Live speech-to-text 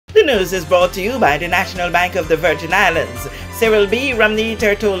The news is brought to you by the National Bank of the Virgin Islands, Cyril B. Ramney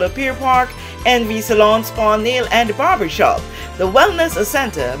Tertola Pier Park, NV Salon Spa Nail and Barbershop, the Wellness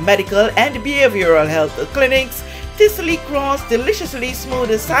Center, Medical and Behavioral Health Clinics, Ticely Cross Deliciously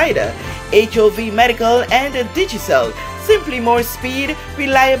Smooth Cider, HOV Medical and Digicel, simply more speed,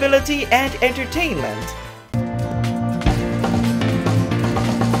 reliability and entertainment.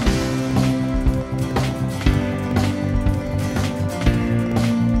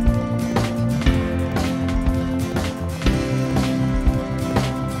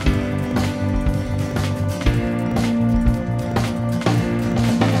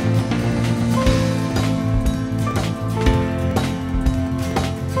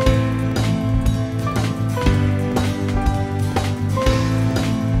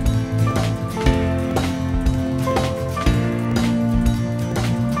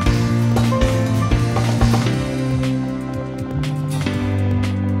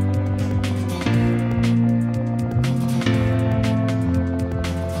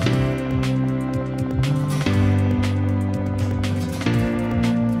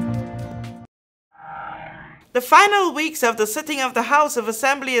 The final weeks of the sitting of the House of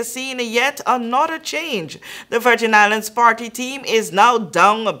Assembly has seen yet another change. The Virgin Islands Party team is now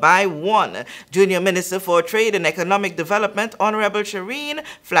down by one. Junior Minister for Trade and Economic Development, Honorable Shireen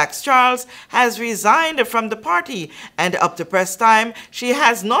Flax Charles, has resigned from the party, and up to press time, she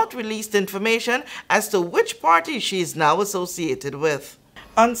has not released information as to which party she is now associated with.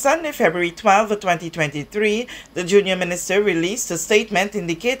 On Sunday, February 12, 2023, the junior minister released a statement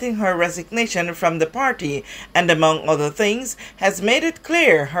indicating her resignation from the party and, among other things, has made it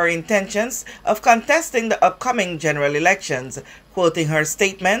clear her intentions of contesting the upcoming general elections. Quoting her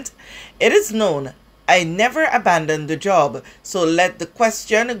statement, "It is known I never abandoned the job, so let the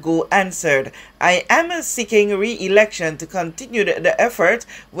question go answered. I am seeking re-election to continue the effort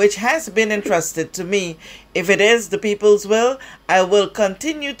which has been entrusted to me. If it is the people's will, I will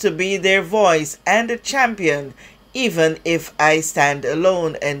continue to be their voice and champion, even if I stand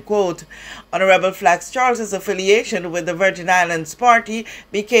alone." End quote. Honorable Flax Charles's affiliation with the Virgin Islands Party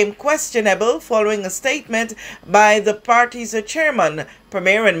became questionable following a statement by the party's chairman,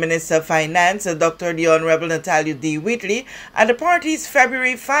 Premier and Minister of Finance, Dr. the Honorable Natalia D. Wheatley, at the party's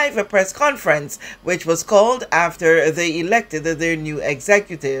February 5 press conference, which was called after they elected their new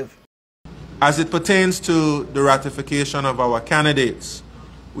executive. As it pertains to the ratification of our candidates,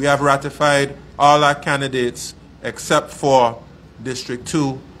 we have ratified all our candidates except for District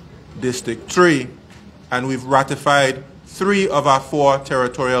 2, District 3, and we've ratified 3 of our 4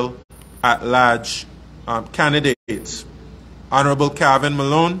 territorial at-large candidates. Honorable Calvin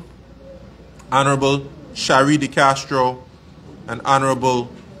Malone, Honorable Shari De Castro, and Honorable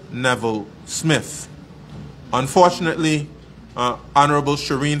Neville Smith. Unfortunately, Honorable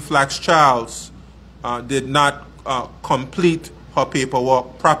Shireen Flax Charles did not complete her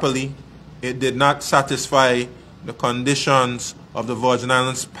paperwork properly. It did not satisfy the conditions of the Virgin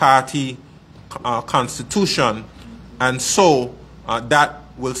Islands Party constitution, and so that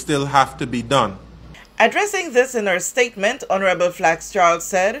will still have to be done. Addressing this in her statement, Honorable Flax Charles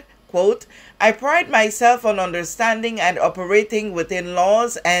said, quote, "I pride myself on understanding and operating within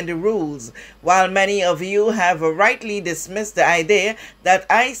laws and rules. While many of you have rightly dismissed the idea that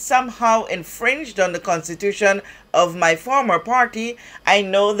I somehow infringed on the constitution of my former party, I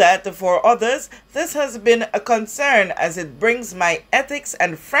know that for others this has been a concern as it brings my ethics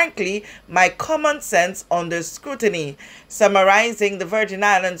and frankly my common sense under scrutiny." Summarizing the Virgin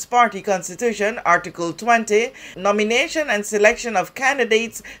Islands Party Constitution, Article 20, nomination and selection of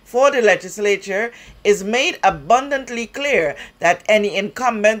candidates for the legislature is made abundantly clear that any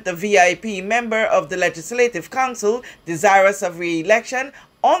incumbent VIP member of the Legislative Council desirous of re-election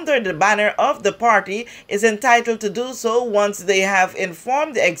under the banner of the party is entitled to do so once they have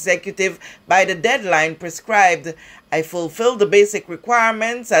informed the executive by the deadline prescribed. I fulfilled the basic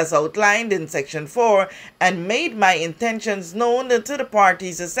requirements as outlined in Section 4 and made my intentions known to the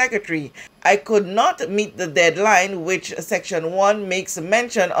party's secretary. I could not meet the deadline which Section 1 makes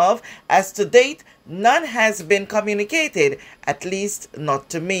mention of, as to date none has been communicated, at least not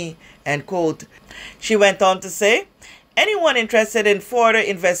to me." End quote. She went on to say, "Anyone interested in further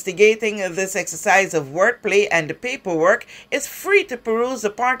investigating this exercise of wordplay and paperwork is free to peruse the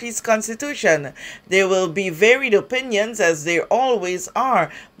party's constitution. There will be varied opinions, as there always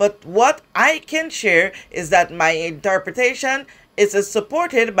are, but what I can share is that my interpretation is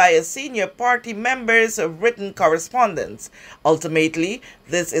supported by a senior party member's written correspondence. Ultimately,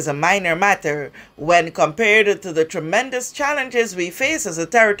 this is a minor matter. When compared to the tremendous challenges we face as a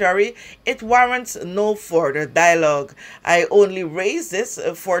territory, it warrants no further dialogue. I only raise this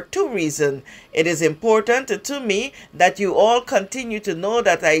for two reasons. It is important to me that you all continue to know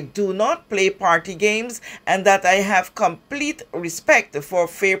that I do not play party games and that I have complete respect for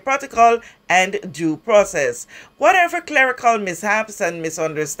fair protocol and due process. Whatever clerical mishaps and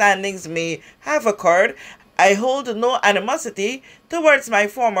misunderstandings may have occurred, I hold no animosity towards my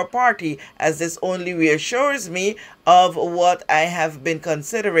former party, as this only reassures me of what I have been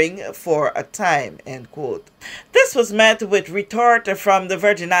considering for a time." End quote. This was met with retort from the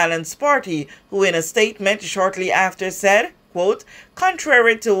Virgin Islands Party, who in a statement shortly after said, quote,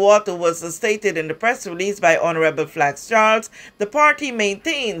 "Contrary to what was stated in the press release by Honorable Flax Charles, the party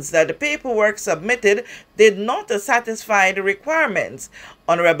maintains that the paperwork submitted did not satisfy the requirements.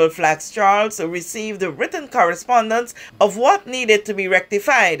 Honorable Flax Charles received written correspondence of what needed to be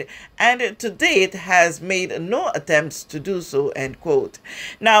rectified and to date has made no attempts to do so." End quote.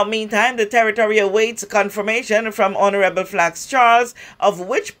 Now, meantime, the territory awaits confirmation from Honorable Flax Charles of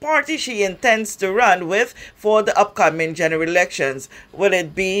which party she intends to run with for the upcoming general elections. Will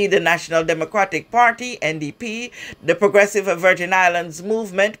it be the National Democratic Party, NDP, the Progressive Virgin Islands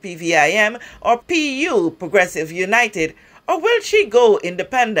Movement, PVIM, or PU, Progressive United? Or will she go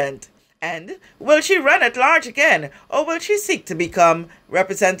independent? And will she run at large again? Or will she seek to become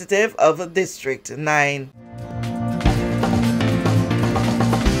representative of District 9?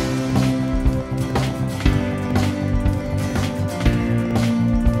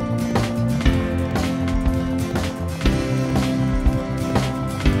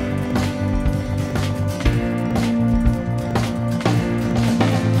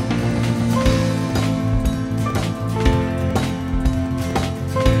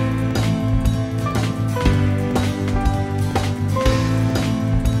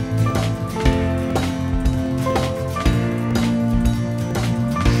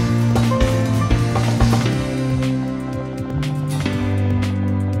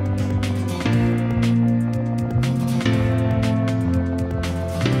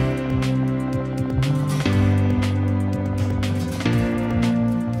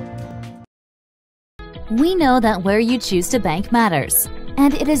 We know that where you choose to bank matters,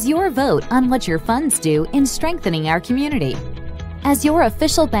 and it is your vote on what your funds do in strengthening our community. As your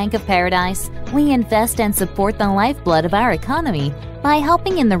official Bank of Paradise, we invest and support the lifeblood of our economy by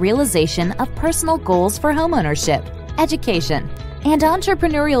helping in the realization of personal goals for homeownership, education, and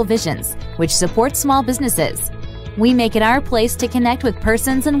entrepreneurial visions, which support small businesses. We make it our place to connect with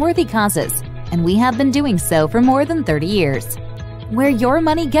persons and worthy causes, and we have been doing so for more than 30 years. Where your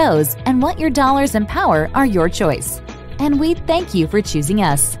money goes and what your dollars empower are your choice. And we thank you for choosing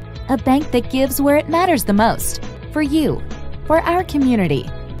us, a bank that gives where it matters the most, for you, for our community,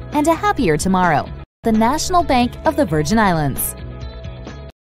 and a happier tomorrow. The National Bank of the Virgin Islands.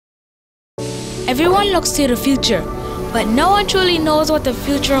 Everyone looks to the future, but no one truly knows what the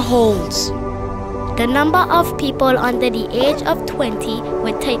future holds. The number of people under the age of 20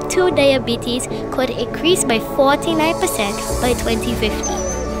 with type 2 diabetes could increase by 49% by 2050.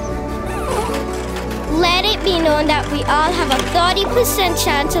 Let it be known that we all have a 30%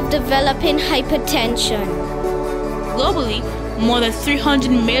 chance of developing hypertension. Globally, more than 300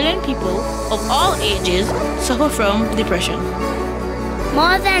 million people of all ages suffer from depression.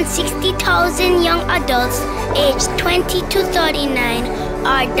 More than 60,000 young adults aged 20 to 39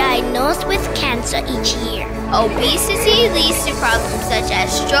 are diagnosed with cancer each year. Obesity leads to problems such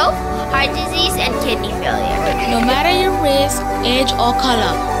as stroke, heart disease, and kidney failure. No matter your race, age, or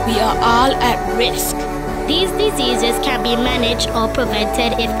color, we are all at risk. These diseases can be managed or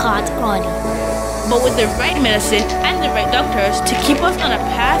prevented if caught early. But with the right medicine and the right doctors to keep us on a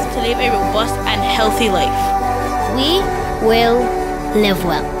path to live a robust and healthy life, we will live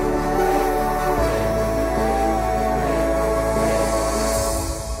well.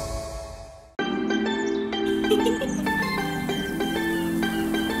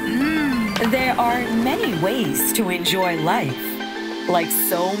 There are many ways to enjoy life, like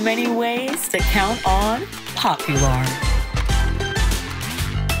so many ways to count on Popular.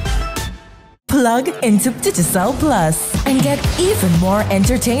 Plug into Digicel Plus and get even more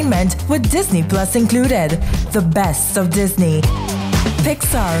entertainment with Disney Plus included. The best of Disney,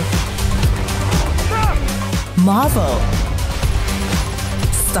 Pixar, Marvel,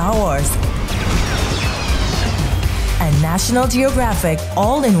 Star Wars, and National Geographic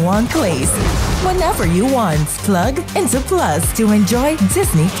all in one place. Whenever you want, plug into Plus to enjoy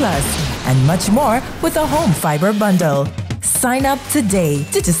Disney Plus and much more with a home fiber bundle. Sign up today.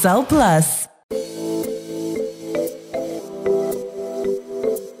 Digicel Plus.